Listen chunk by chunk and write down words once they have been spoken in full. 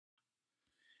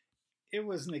It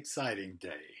was an exciting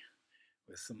day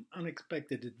with some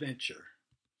unexpected adventure.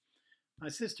 My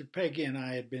sister Peggy and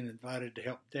I had been invited to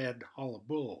help Dad haul a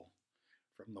bull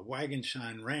from the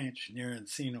Wagonshine Ranch near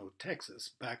Encino,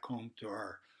 Texas, back home to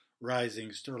our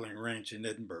Reising Ranch in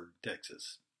Edinburgh,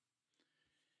 Texas.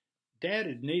 Dad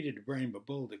had needed to bring a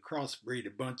bull to crossbreed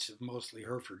a bunch of mostly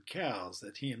Hereford cows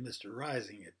that he and Mr.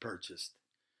 Rising had purchased.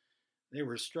 They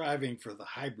were striving for the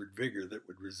hybrid vigor that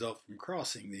would result from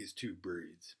crossing these two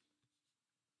breeds.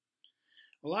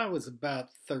 Well, I was about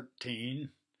 13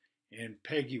 and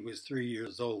Peggy was 3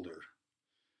 years older.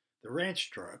 The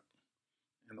ranch truck,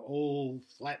 an old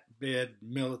flatbed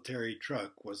military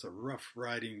truck, was a rough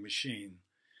riding machine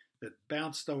that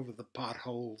bounced over the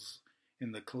potholes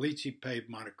in the caliche paved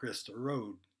Monte Cristo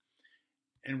Road,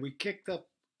 and we kicked up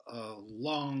a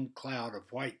long cloud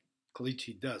of white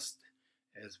caliche dust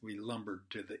as we lumbered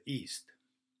to the east.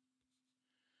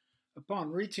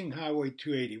 Upon reaching Highway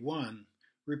 281,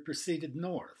 we proceeded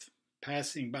north,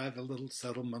 passing by the little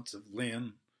settlements of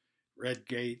Lynn,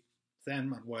 Redgate, San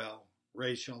Manuel,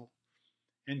 Rachel,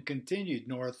 and continued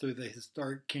north through the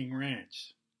historic King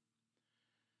Ranch.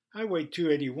 Highway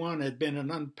 281 had been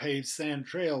an unpaved sand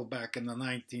trail back in the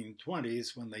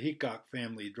 1920s when the Heacock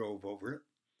family drove over it,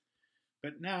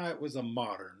 but now it was a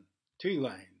modern,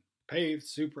 two-lane, paved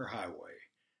superhighway,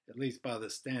 at least by the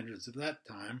standards of that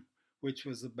time, which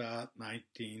was about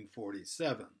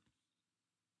 1947.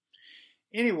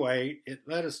 Anyway, it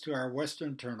led us to our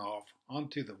western turnoff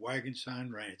onto the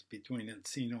Wagonshine Ranch between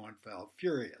Encino and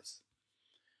Falfurrias,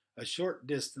 a short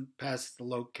distance past the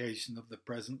location of the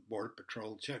present Border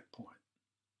Patrol checkpoint.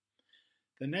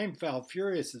 The name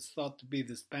Falfurrias is thought to be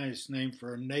the Spanish name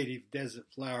for a native desert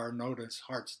flower known as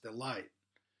Heart's Delight,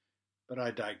 but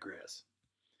I digress.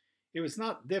 It was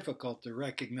not difficult to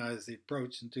recognize the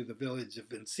approach into the village of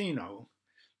Encino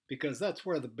because that's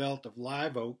where the belt of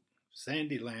live oak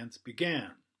sandy lands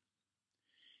began.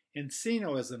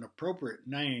 Encino is an appropriate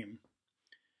name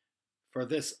for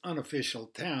this unofficial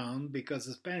town because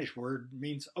the Spanish word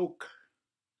means oak.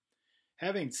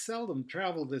 Having seldom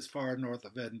traveled this far north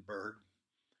of Edinburgh,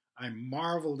 I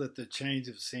marveled at the change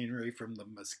of scenery from the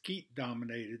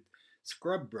mesquite-dominated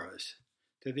scrub brush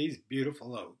to these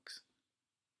beautiful oaks.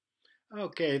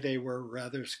 Okay, they were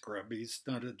rather scrubby,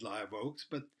 stunted live oaks,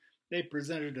 but they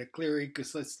presented a clear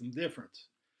ecosystem difference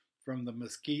from the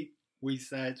mesquite,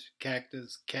 huisache,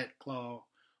 cactus, catclaw,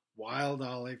 wild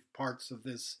olive, parts of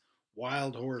this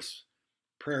wild horse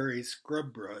prairie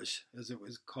scrub brush, as it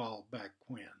was called back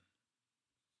when.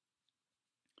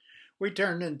 We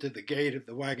turned into the gate of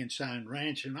the Wagonshine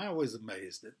Ranch, and I was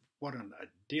amazed at what an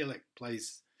idyllic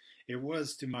place it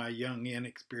was to my young,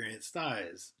 inexperienced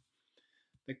eyes.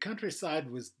 The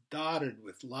countryside was dotted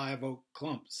with live oak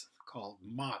clumps called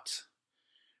mottes,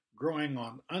 growing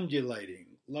on undulating,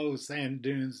 low sand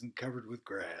dunes and covered with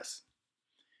grass.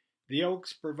 The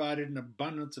oaks provided an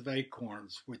abundance of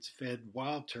acorns, which fed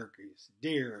wild turkeys,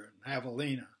 deer, and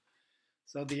javelina,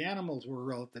 so the animals were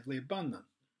relatively abundant.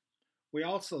 We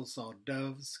also saw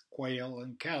doves, quail,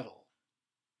 and cattle.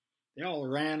 They all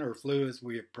ran or flew as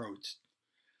we approached.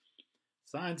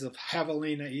 Signs of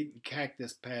javelina-eaten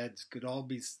cactus pads could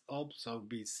also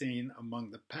be seen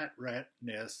among the pat rat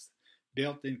nests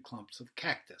built in clumps of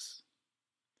cactus.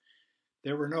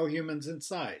 There were no humans in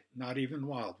sight, not even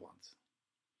wild ones.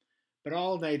 But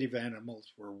all native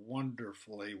animals were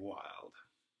wonderfully wild.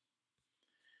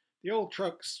 The old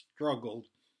truck struggled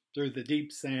through the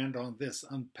deep sand on this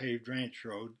unpaved ranch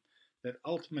road that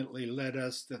ultimately led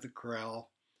us to the corral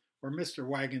where Mr.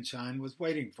 Wagonshine was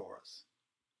waiting for us.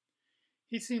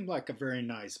 He seemed like a very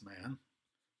nice man,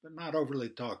 but not overly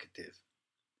talkative.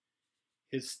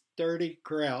 His sturdy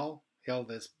corral held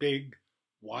this big,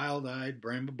 wild-eyed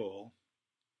Brahma bull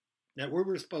that we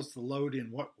were supposed to load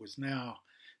in what was now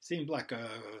seemed like a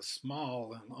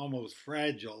small and almost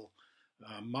fragile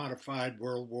modified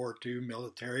World War II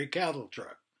military cattle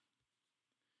truck.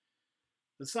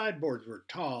 The sideboards were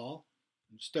tall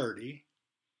and sturdy,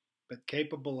 but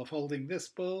capable of holding this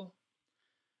bull.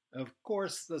 Of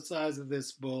course, the size of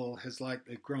this bull has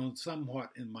likely grown somewhat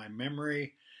in my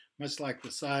memory, much like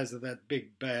the size of that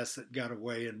big bass that got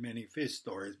away in many fish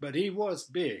stories, but he was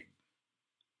big.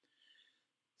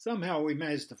 Somehow we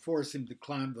managed to force him to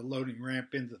climb the loading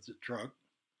ramp into the truck.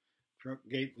 Truck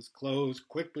gate was closed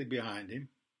quickly behind him.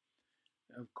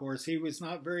 Of course, he was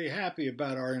not very happy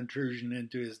about our intrusion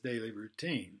into his daily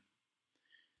routine.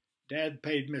 Dad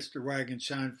paid Mr.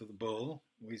 Wagonshine for the bull.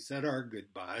 We said our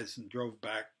goodbyes and drove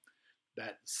back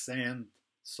that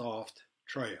sand-soft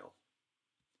trail.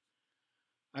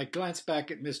 I glanced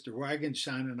back at Mr.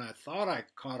 Wagonshine and I thought I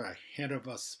caught a hint of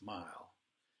a smile.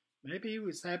 Maybe he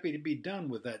was happy to be done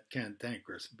with that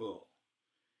cantankerous bull.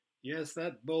 Yes,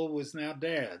 that bull was now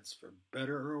Dad's, for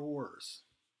better or worse.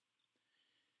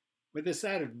 With this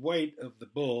added weight of the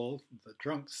bull, the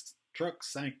truck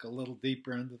sank a little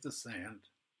deeper into the sand,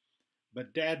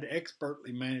 but Dad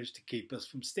expertly managed to keep us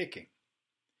from sticking.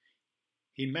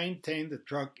 He maintained the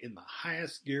truck in the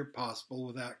highest gear possible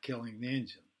without killing the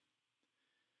engine.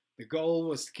 The goal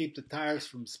was to keep the tires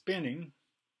from spinning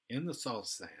in the soft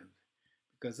sand,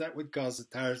 because that would cause the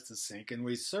tires to sink, and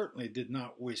we certainly did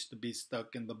not wish to be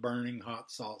stuck in the burning hot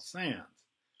salt sands.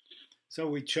 So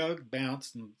we chugged,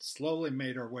 bounced, and slowly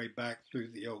made our way back through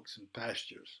the oaks and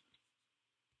pastures.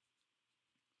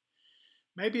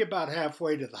 Maybe about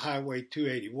halfway to the Highway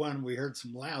 281, we heard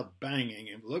some loud banging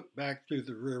and looked back through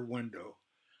the rear window.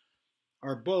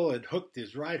 Our bull had hooked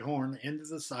his right horn into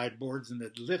the sideboards and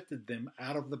had lifted them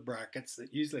out of the brackets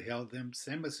that usually held them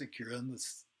semi-secure in the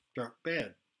truck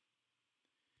bed.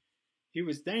 He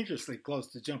was dangerously close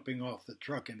to jumping off the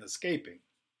truck and escaping.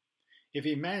 If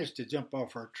he managed to jump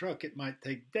off our truck, it might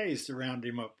take days to round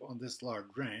him up on this large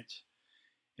ranch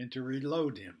and to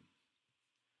reload him.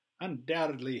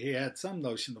 Undoubtedly, he had some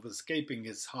notion of escaping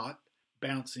his hot,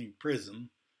 bouncing prison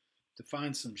to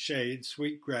find some shade,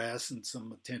 sweet grass, and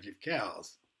some attentive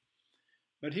cows.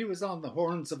 But he was on the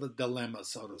horns of a dilemma,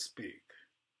 so to speak.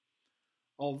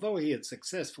 Although he had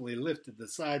successfully lifted the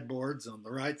sideboards on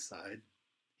the right side,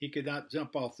 he could not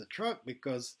jump off the truck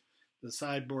because the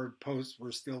sideboard posts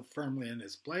were still firmly in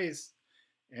his place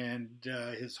and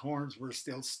his horns were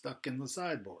still stuck in the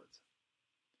sideboards.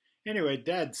 Anyway,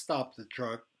 Dad stopped the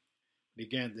truck,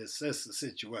 began to assess the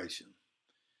situation.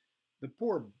 The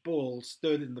poor bull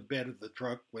stood in the bed of the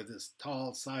truck with his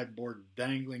tall sideboard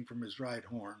dangling from his right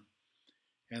horn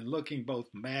and looking both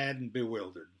mad and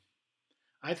bewildered.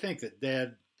 I think that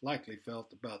Dad likely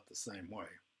felt about the same way.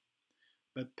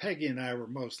 But Peggy and I were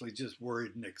mostly just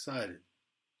worried and excited.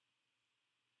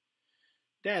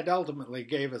 Dad ultimately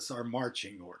gave us our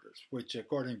marching orders, which,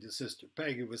 according to Sister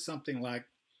Peggy, was something like,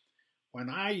 "When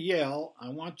I yell, I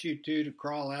want you two to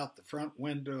crawl out the front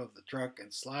window of the truck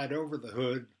and slide over the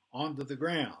hood onto the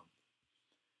ground.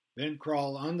 Then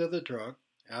crawl under the truck,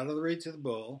 out of the reach of the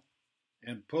bull,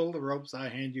 and pull the ropes I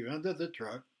hand you under the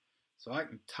truck so I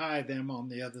can tie them on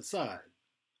the other side."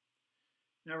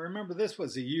 Now remember, this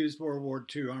was a used World War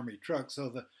II Army truck, so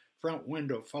the front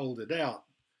window folded out,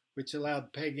 which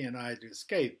allowed Peggy and I to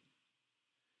escape.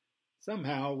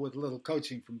 Somehow, with a little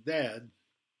coaching from Dad,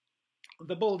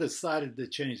 the bull decided to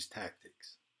change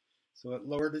tactics. So it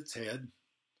lowered its head,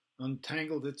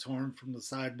 untangled its horn from the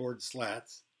sideboard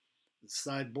slats. The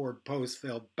sideboard posts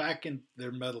fell back into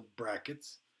their metal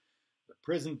brackets. The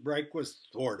prison break was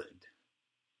thwarted.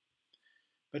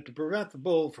 But to prevent the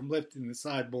bull from lifting the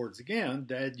sideboards again,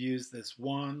 Dad used this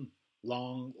one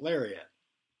long lariat.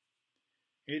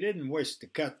 He didn't wish to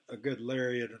cut a good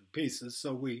lariat in pieces,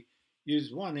 so we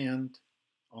used one end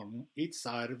on each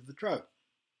side of the truck.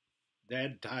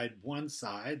 Dad tied one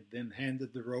side, then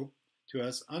handed the rope to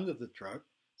us under the truck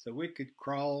so we could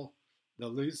crawl the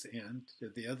loose end to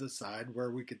the other side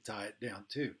where we could tie it down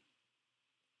too.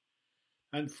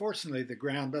 Unfortunately, the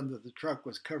ground under the truck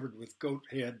was covered with goat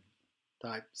head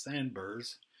type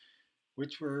sandburrs,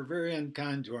 which were very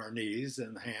unkind to our knees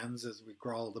and hands as we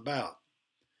crawled about.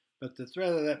 But the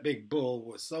threat of that big bull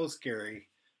was so scary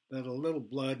that a little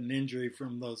blood and injury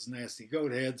from those nasty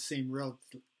goat heads seemed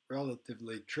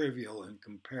relatively trivial in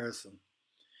comparison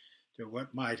to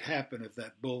what might happen if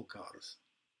that bull caught us.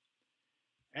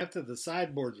 After the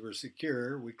sideboards were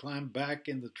secure, we climbed back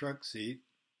in the truck seat,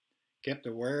 kept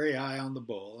a wary eye on the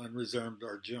bull, and resumed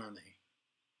our journey.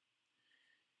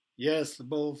 Yes, the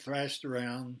bull thrashed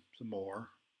around some more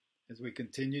as we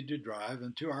continued to drive,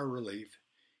 and to our relief,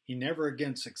 he never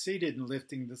again succeeded in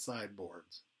lifting the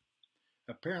sideboards.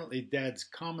 Apparently, Dad's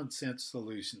common sense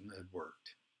solution had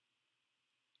worked.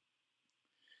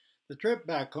 The trip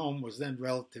back home was then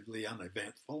relatively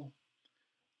uneventful.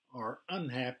 Our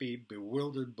unhappy,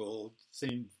 bewildered bull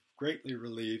seemed greatly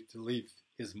relieved to leave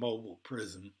his mobile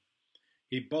prison.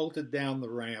 He bolted down the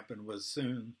ramp and was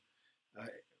soon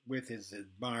with his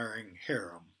admiring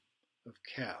harem of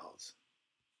cows.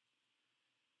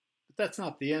 But that's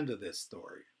not the end of this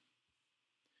story.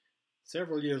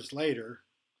 Several years later,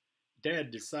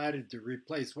 Dad decided to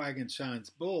replace Wagenshine's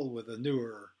bull with a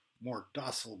newer, more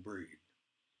docile breed.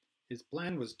 His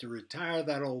plan was to retire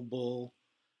that old bull,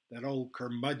 that old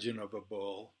curmudgeon of a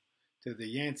bull, to the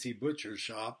Yancey Butcher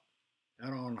Shop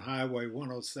out on Highway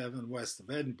 107 west of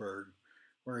Edinburgh,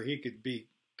 where he could be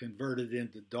converted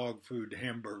into dog food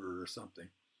hamburger or something.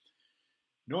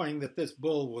 Knowing that this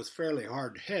bull was fairly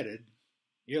hard-headed,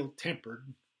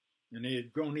 ill-tempered, and he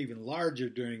had grown even larger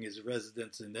during his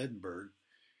residence in Edinburgh,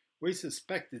 we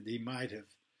suspected he might have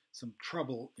some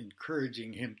trouble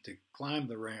encouraging him to climb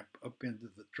the ramp up into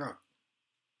the truck.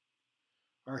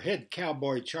 Our head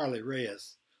cowboy, Charlie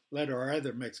Reyes, led our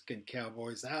other Mexican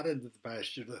cowboys out into the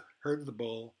pasture to herd the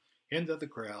bull into the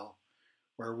corral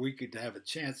where we could have a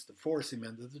chance to force him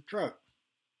into the truck.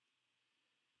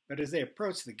 But as they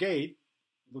approached the gate,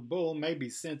 the bull, maybe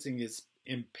sensing his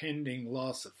impending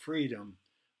loss of freedom,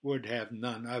 would have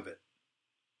none of it.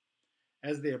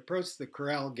 As they approached the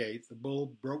corral gate, the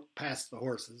bull broke past the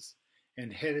horses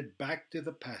and headed back to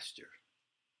the pasture.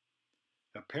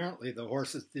 Apparently, the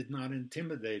horses did not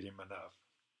intimidate him enough.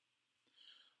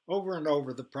 Over and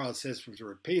over, the process was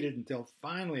repeated until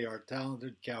finally our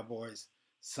talented cowboys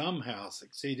somehow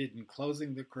succeeded in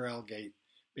closing the corral gate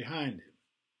behind him.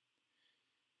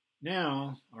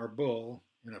 Now, our bull,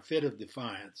 in a fit of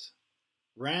defiance,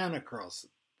 ran across the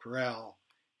corral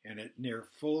and at near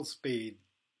full speed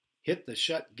hit the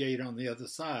shut gate on the other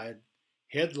side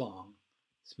headlong,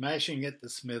 smashing it to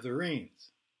smithereens.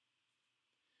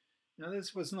 Now,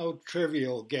 this was no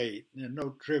trivial gate and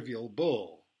no trivial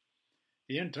bull.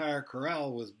 The entire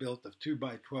corral was built of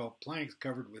 2x12 planks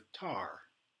covered with tar.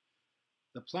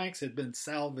 The planks had been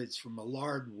salvaged from a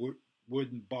large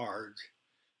wooden barge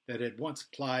that had once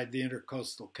plied the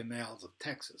intercoastal canals of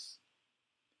Texas.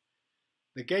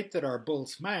 The gate that our bull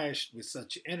smashed with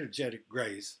such energetic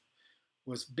grace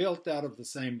was built out of the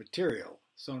same material,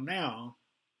 so now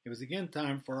it was again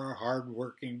time for our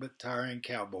hard-working but tiring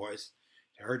cowboys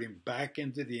to herd him back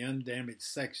into the undamaged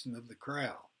section of the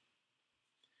corral.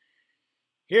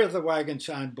 Here the wagon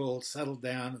shine bull settled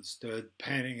down and stood,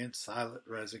 panting in silent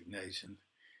resignation.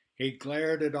 He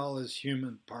glared at all his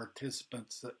human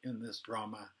participants in this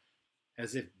drama,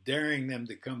 as if daring them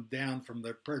to come down from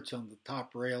their perch on the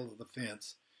top rail of the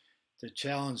fence to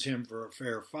challenge him for a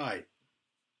fair fight.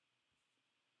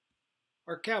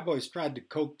 Our cowboys tried to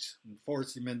coax and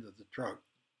force him into the truck,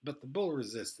 but the bull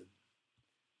resisted.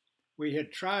 We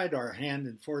had tried our hand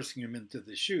in forcing him into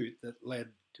the chute that led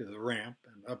to the ramp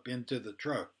and up into the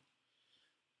truck.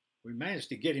 We managed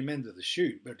to get him into the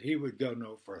chute, but he would go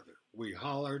no further. We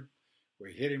hollered,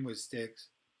 we hit him with sticks,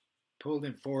 pulled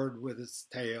him forward with his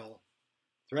tail,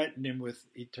 threatened him with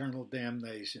eternal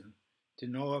damnation, to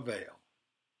no avail.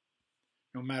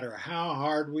 No matter how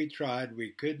hard we tried,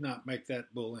 we could not make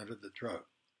that bull enter the truck.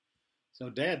 So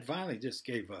Dad finally just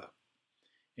gave up,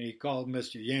 and he called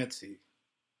Mr. Yancey,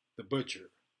 the butcher,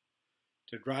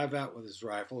 to drive out with his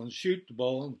rifle and shoot the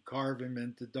bull and carve him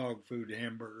into dog food,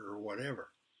 hamburger, or whatever.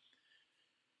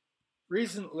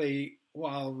 Recently,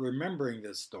 while remembering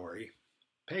this story,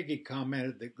 Peggy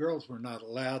commented that girls were not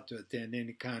allowed to attend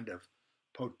any kind of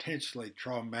potentially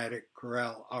traumatic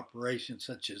corral operations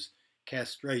such as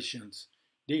castrations,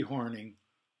 dehorning,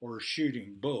 or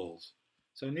shooting bulls,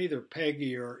 so neither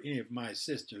Peggy or any of my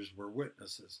sisters were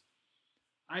witnesses.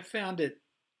 I found it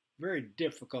a very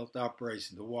difficult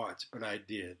operation to watch, but I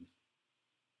did.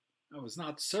 I was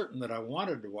not certain that I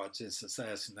wanted to watch this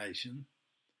assassination,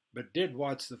 but did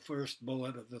watch the first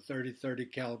bullet of the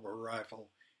 .30 caliber rifle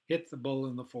hit the bull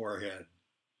in the forehead.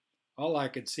 All I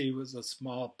could see was a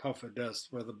small puff of dust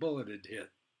where the bullet had hit.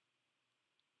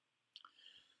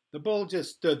 The bull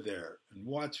just stood there and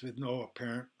watched with no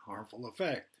apparent harmful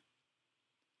effect.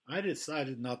 I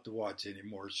decided not to watch any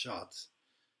more shots,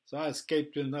 so I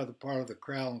escaped to another part of the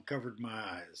corral and covered my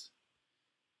eyes.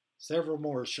 Several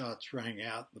more shots rang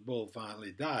out, and the bull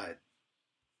finally died.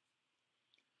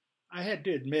 I had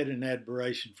to admit an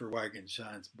admiration for Wagon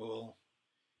Shine's bull.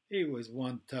 He was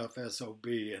one tough SOB,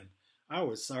 and I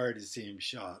was sorry to see him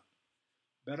shot.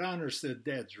 But I understood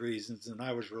Dad's reasons, and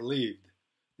I was relieved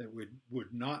that we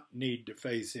would not need to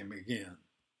face him again.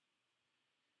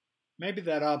 Maybe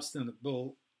that obstinate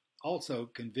bull also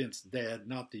convinced Dad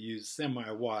not to use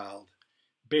semi-wild,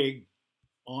 big,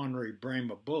 ornery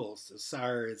Brahma bulls to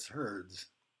sire his herds.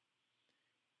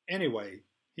 Anyway,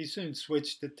 he soon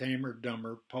switched to tamer,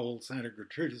 dumber Pole Santa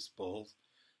Gertrudis bulls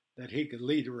that he could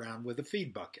lead around with a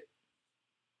feed bucket.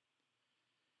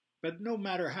 But no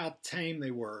matter how tame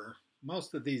they were,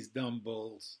 most of these dumb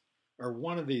bulls, or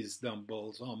one of these dumb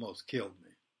bulls, almost killed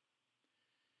me.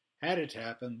 Had it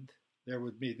happened, there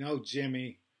would be no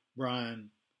Jimmy, Brian,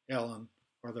 Ellen,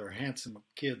 or their handsome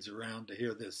kids around to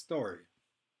hear this story.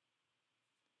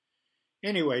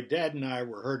 Anyway, Dad and I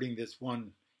were herding this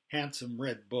one handsome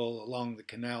red bull along the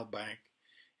canal bank,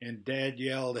 and Dad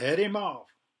yelled, "Head him off!"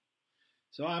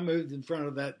 So I moved in front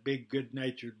of that big,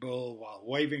 good-natured bull while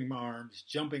waving my arms,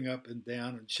 jumping up and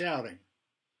down, and shouting.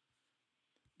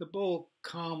 The bull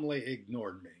calmly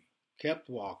ignored me, kept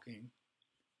walking,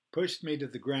 pushed me to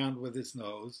the ground with his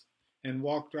nose, and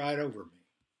walked right over me.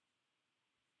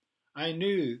 I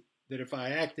knew that if I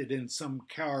acted in some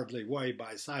cowardly way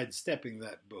by sidestepping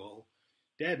that bull,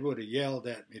 Dad would have yelled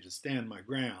at me to stand my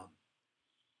ground.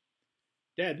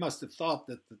 Dad must have thought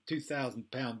that the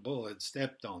 2,000-pound bull had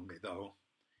stepped on me, though,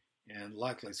 and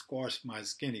likely squashed my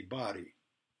skinny body.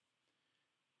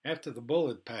 After the bull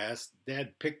had passed,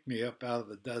 Dad picked me up out of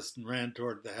the dust and ran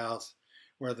toward the house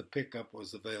where the pickup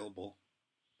was available.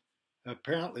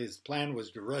 Apparently his plan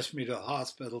was to rush me to the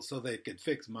hospital so they could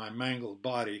fix my mangled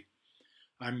body.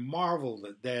 I marveled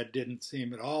that Dad didn't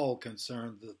seem at all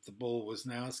concerned that the bull was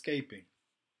now escaping.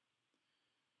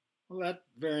 Well, that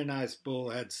very nice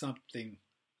bull had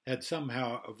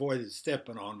somehow avoided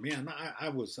stepping on me, and I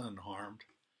was unharmed.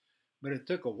 But it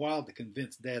took a while to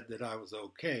convince Dad that I was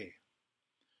okay.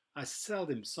 I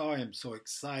seldom saw him so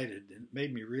excited, and it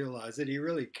made me realize that he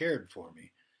really cared for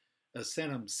me, a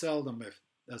sentiment seldom,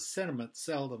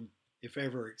 if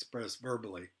ever, expressed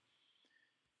verbally.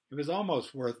 It was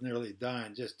almost worth nearly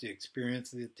dying just to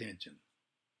experience the attention.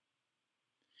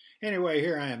 Anyway,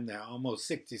 here I am now, almost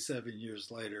 67 years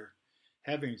later,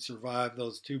 having survived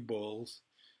those 2 bulls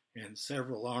and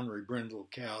several ornery brindle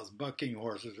cows, bucking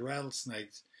horses,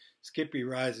 rattlesnakes, Skippy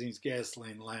Rising's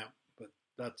gasoline lamp, but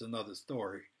that's another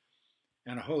story,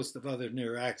 and a host of other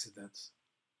near accidents.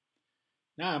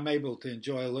 Now I'm able to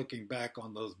enjoy looking back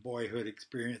on those boyhood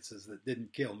experiences that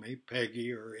didn't kill me,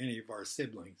 Peggy, or any of our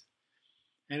siblings.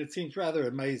 And it seems rather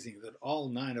amazing that all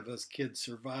 9 of us kids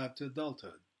survived to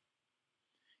adulthood.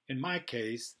 In my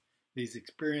case, these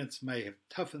experiences may have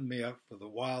toughened me up for the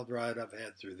wild ride I've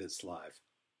had through this life.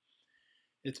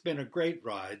 It's been a great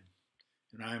ride,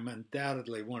 and I am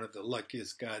undoubtedly one of the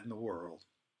luckiest guys in the world,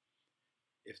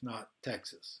 if not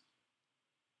Texas.